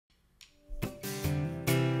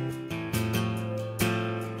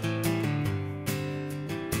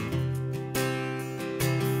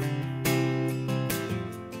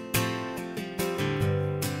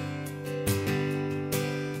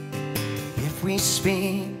If we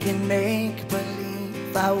speak and make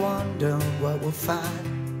believe, I wonder what we'll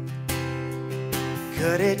find.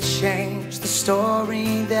 Could it change the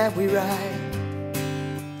story that we write?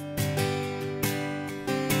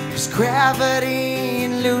 'Cause gravity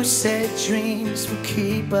and lucid dreams will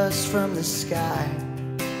keep us from the sky.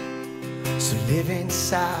 So live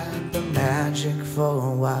inside the magic for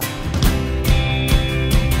a while.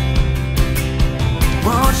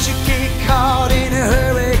 Once you get caught in a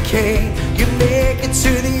hurricane, you make it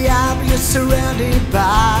to the eye, you're surrounded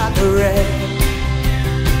by the rain.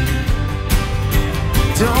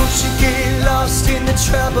 Don't you get lost in the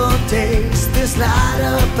troubled days, there's light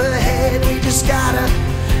up ahead, we just gotta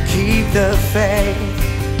keep the faith.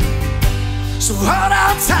 So hold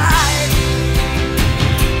on tight,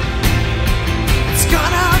 it's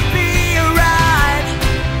gonna be a ride.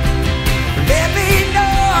 Let me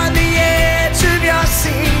know on the edge of your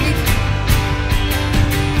seat,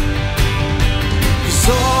 'cause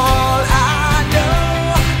all I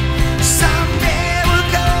know, someday we're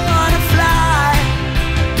gonna fly.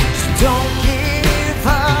 So don't give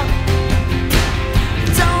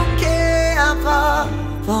up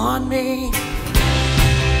on me.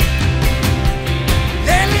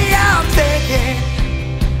 Lately I'm thinking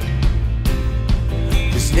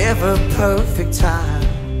there's never a perfect time.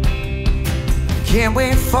 Can't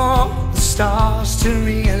wait for the stars to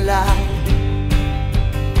realign.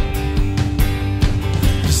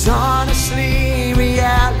 'Cause honestly,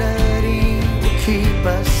 reality will keep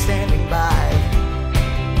us standing by.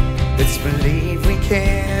 Let's believe we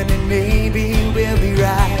can, and maybe we'll be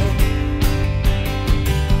right.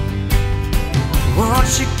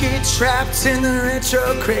 Once you get trapped in the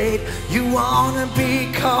retrograde, you wanna be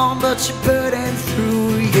calm, but you're burning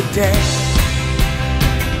through your day.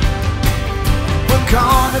 We're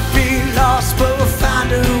gonna be lost, but we'll find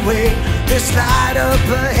a way. There's light up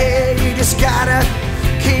ahead, you just gotta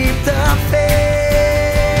keep the faith.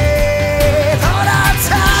 Hold on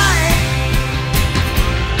tight,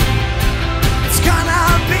 it's gonna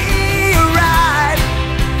be a ride.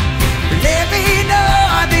 Let me know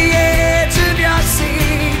on the edge of your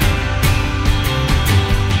seat,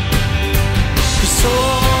 'cause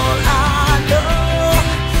all I know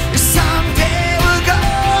is someday we're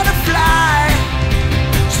gonna fly.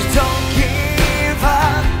 So don't give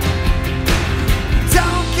up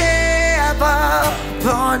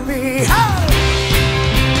on me. Oh!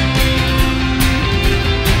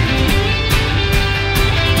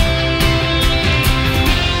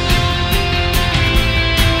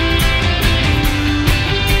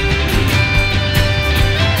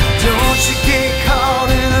 Don't you get caught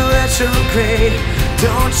in a retrograde.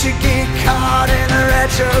 Don't you get caught in a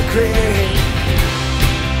retrograde.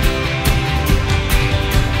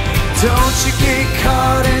 Don't you get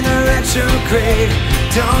caught in a retrograde.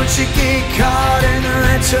 Don't you get caught in a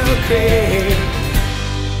retrograde.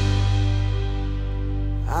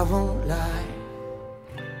 I won't lie,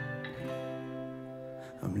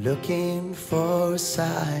 I'm looking for a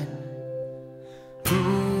sign.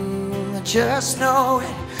 I just know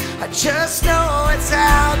it, I just know it's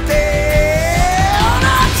out there. Hold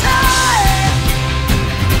on tight,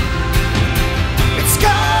 it's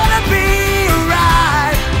gonna be a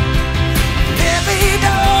ride. Let me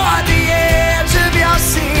know on the edge of your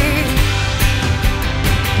seat,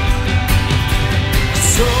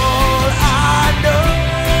 'cause all I know,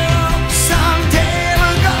 someday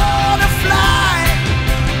we're gonna fly.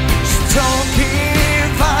 So don't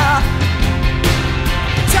give up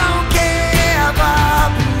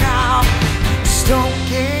now. Just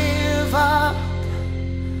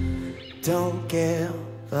don't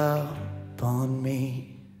give up on me.